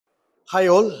Hi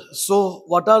all. So,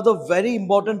 what are the very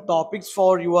important topics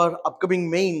for your upcoming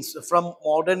mains from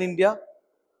modern India,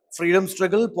 freedom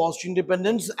struggle,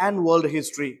 post-independence, and world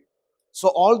history? So,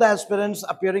 all the aspirants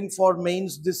appearing for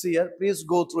mains this year, please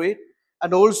go through it.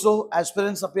 And also,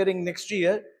 aspirants appearing next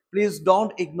year, please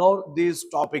don't ignore these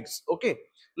topics. Okay,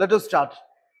 let us start.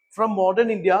 From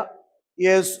modern India,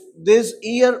 yes, this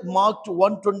year marked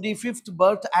 125th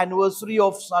birth anniversary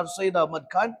of Sir Syed Ahmad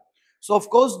Khan. So,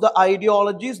 of course, the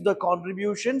ideologies, the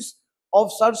contributions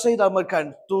of Sir Syed Ahmad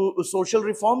Khan to social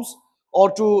reforms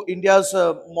or to India's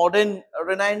modern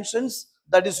renaissance,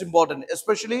 that is important,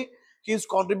 especially his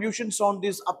contributions on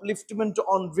this upliftment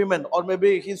on women, or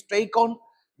maybe his take on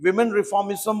women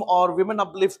reformism or women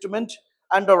upliftment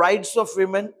and the rights of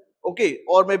women, okay,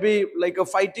 or maybe like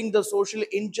fighting the social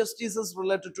injustices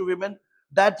related to women.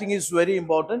 That thing is very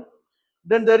important.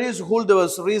 Then there is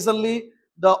Huldavas. Recently,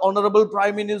 the Honorable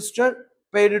Prime Minister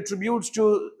paid tributes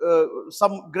to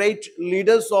some great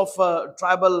leaders of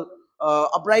tribal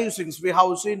uprisings. We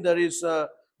have seen there is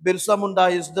Birsa Munda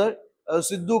is there,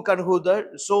 Sidhu Kanhu there.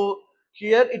 So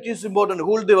here it is important,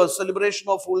 Huldavas, celebration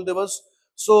of Huldavas.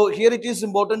 So here it is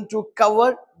important to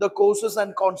cover the causes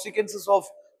and consequences of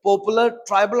popular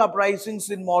tribal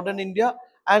uprisings in modern India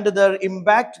and their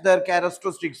impact, their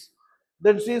characteristics.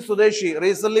 Then see Sudeshi.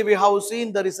 Recently, we have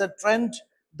seen there is a trend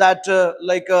that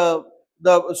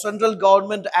the central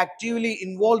government actively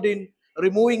involved in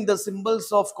removing the symbols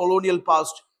of colonial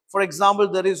past. For example,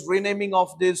 there is renaming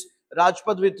of this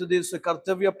Rajpad with this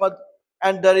Kartavya Pad,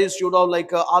 and there is like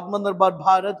Atmanirbhar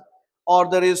Bharat,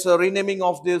 or there is a renaming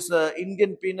of this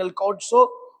Indian Penal Code. So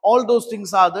all those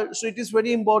things are there. So it is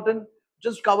very important.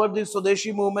 Just cover the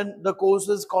Swadeshi movement, the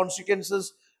causes,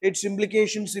 consequences, its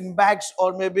implications, impacts,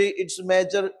 or maybe its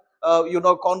major,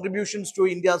 contributions to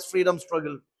India's freedom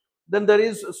struggle. Then there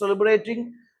is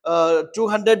celebrating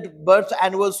 200 birth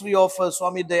anniversary of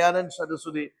Swami Dayanand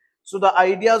Saraswati. So the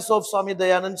ideas of Swami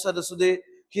Dayanand Saraswati,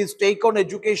 his take on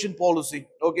education policy.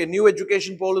 Okay, new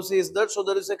education policy is there. So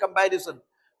there is a comparison.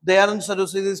 Dayanand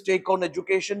Saraswati's take on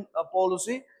education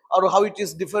policy, or how it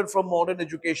is different from modern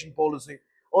education policy.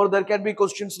 Or there can be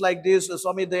questions like this: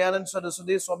 Swami Dayanand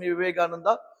Saraswati, Swami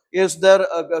Vivekananda. Is there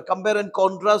compare and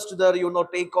contrast their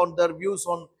take on their views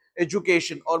on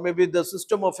education, or maybe the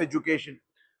system of education?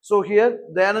 So here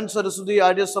Dayanand Saraswati,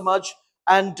 Arya Samaj,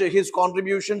 and his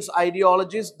contributions,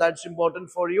 ideologies, that's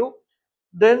important for you.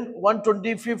 Then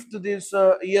 125th this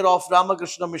year of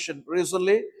Ramakrishna Mission.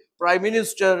 Recently, Prime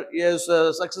Minister has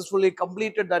successfully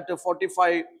completed that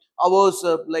 45 hours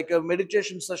like a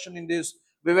meditation session in this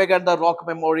Vivekananda Rock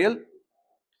Memorial.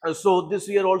 So this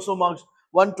year also marks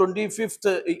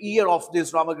 125th year of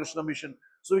this Ramakrishna Mission.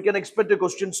 So we can expect the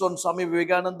questions on Swami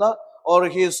Vivekananda or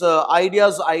his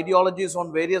ideas, ideologies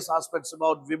on various aspects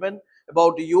about women,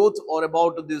 about youth, or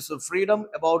about this freedom,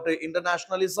 about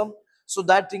internationalism. So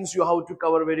that things you have to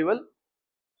cover very well.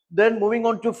 Then moving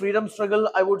on to freedom struggle,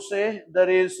 I would say there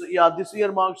is, yeah, this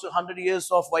year marks 100 years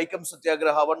of Vaikam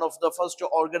Satyagraha, one of the first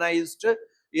organized,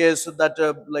 yes,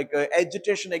 that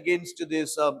agitation against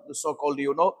this so-called,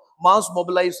 mass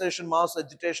mobilization, mass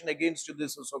agitation against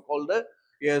this so-called,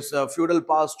 yes, feudal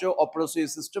past, oppressive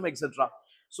system, etc.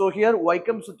 So here,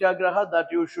 Vaikam Satyagraha that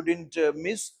you shouldn't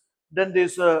miss. Then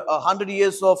this 100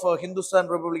 years of Hindustan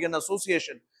Republican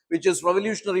Association, which is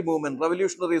revolutionary movement,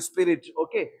 revolutionary spirit,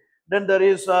 okay. Then there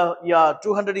is,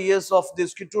 200 years of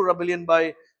this Kittur rebellion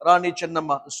by Rani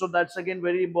Chennamma. So that's again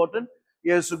very important.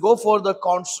 Yes, go for the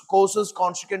causes,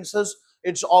 consequences,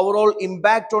 its overall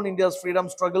impact on India's freedom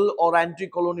struggle or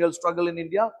anti-colonial struggle in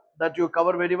India, that you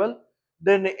cover very well.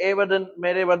 Then Evadan,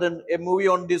 Merevadan, a movie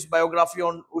on this biography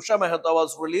on Usha Mehta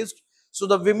was released. So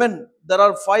the women, there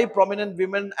are 5 prominent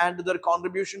women and their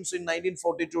contributions in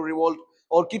 1942 revolt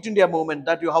or Quit India movement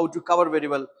that you have to cover very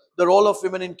well. The role of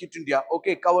women in Quit India,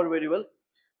 okay, cover very well.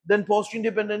 Then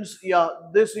post-independence, yeah,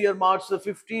 this year marks the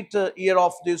 50th year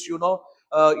of this,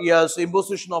 yes,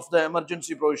 imposition of the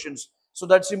emergency provisions. So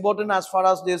that's important as far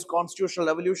as this constitutional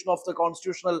evolution of the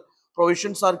constitutional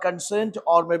provisions are concerned,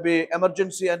 or maybe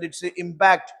emergency and its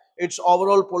impact, its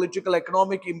overall political,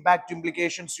 economic impact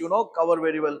implications, cover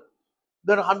very well.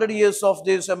 Then 100 years of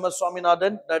this M.S.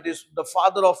 Swaminathan, that is the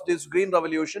father of this Green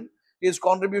Revolution, his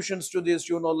contributions to this,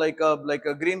 like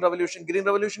a Green Revolution. Green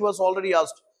Revolution was already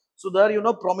asked. So there,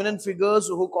 prominent figures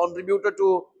who contributed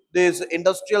to this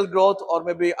industrial growth or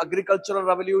maybe agricultural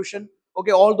revolution.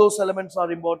 Okay, all those elements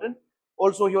are important.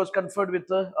 Also, he was conferred with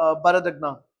the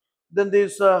Bharatagna. Then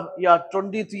this,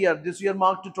 20th year, this year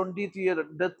marked 20th year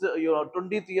death,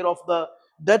 20th year of the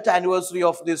death anniversary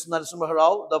of this Narasimha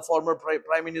Rao, the former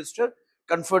Prime Minister,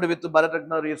 conferred with the Bharat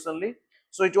Ratna recently.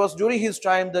 So it was during his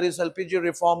time there is LPG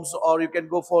reforms, or you can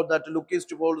go for that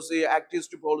lookist policy,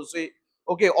 actist policy.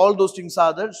 Okay, all those things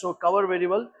are there. So cover very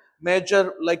well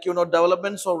major, like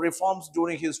developments or reforms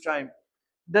during his time.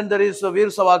 Then there is Veer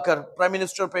Savarkar. Prime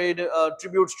Minister paid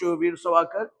tributes to Veer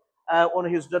Savarkar on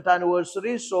his death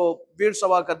anniversary. So Veer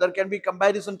Savarkar, there can be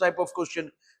comparison type of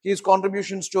question. His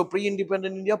contributions to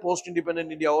pre-independent India,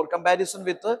 post-independent India, or comparison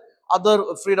with other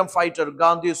freedom fighter,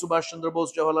 Gandhi, Subhash Chandra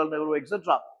Bose, Jawaharlal Nehru,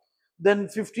 etc. Then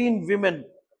 15 women.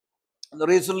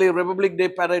 Recently Republic Day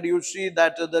parade, you see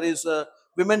that there is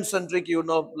women centric,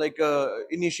 like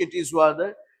initiatives were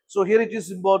there. So here it is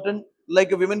important,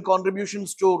 like women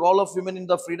contributions to role of women in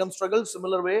the freedom struggle.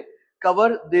 Similar way,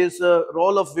 cover this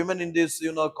role of women in this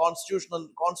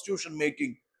constitution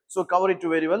making. So cover it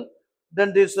very well.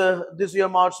 Then this year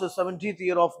marks the 70th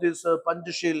year of this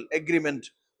Panchashil agreement.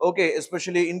 Okay,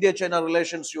 especially India China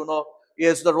relations,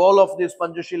 yes, the role of this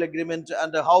Panchashil agreement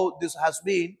and how this has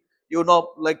been,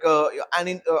 like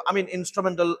I mean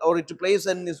instrumental, or it plays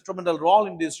an instrumental role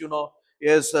in this,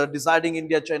 yes, deciding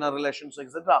India China relations,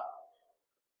 etc.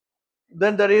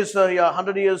 Then there is, yeah,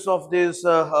 100 years of this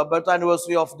birth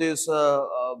anniversary of this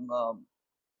Adil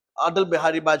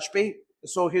Bihari Bajpayee.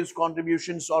 So his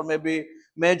contributions, or maybe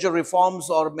major reforms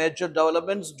or major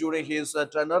developments during his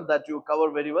tenure, that you cover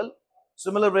very well.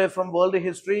 Similar way from world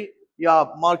history, yeah,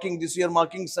 marking this year,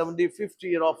 marking 75th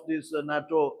year of this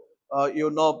NATO,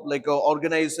 like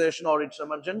organization or its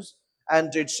emergence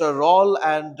and its role,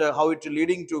 and how it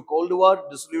leading to Cold War,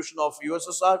 dissolution of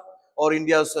USSR, or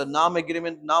India's NAM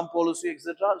agreement, NAM policy,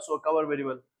 etc. So cover very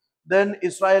well. Then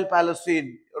Israel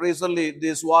Palestine. Recently,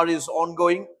 this war is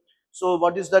ongoing. So,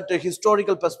 what is that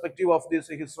historical perspective of this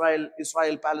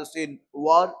Israel Palestine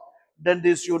war? Then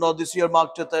this, this year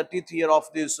marked the 30th year of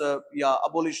this, yeah,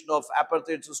 abolition of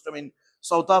apartheid system in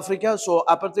South Africa. So,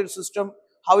 apartheid system,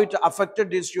 how it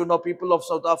affected this, people of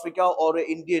South Africa, or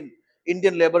Indian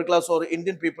labor class, or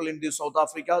Indian people in this South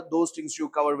Africa. Those things you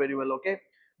cover very well. Okay,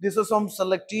 this is some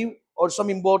selective or some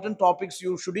important topics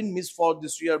you shouldn't miss for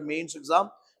this year mains exam,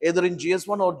 either in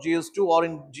GS1 or GS2 or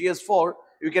in GS4.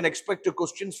 You can expect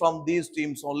questions from these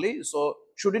themes only. So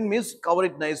shouldn't miss, cover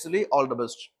it nicely. All the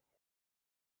best.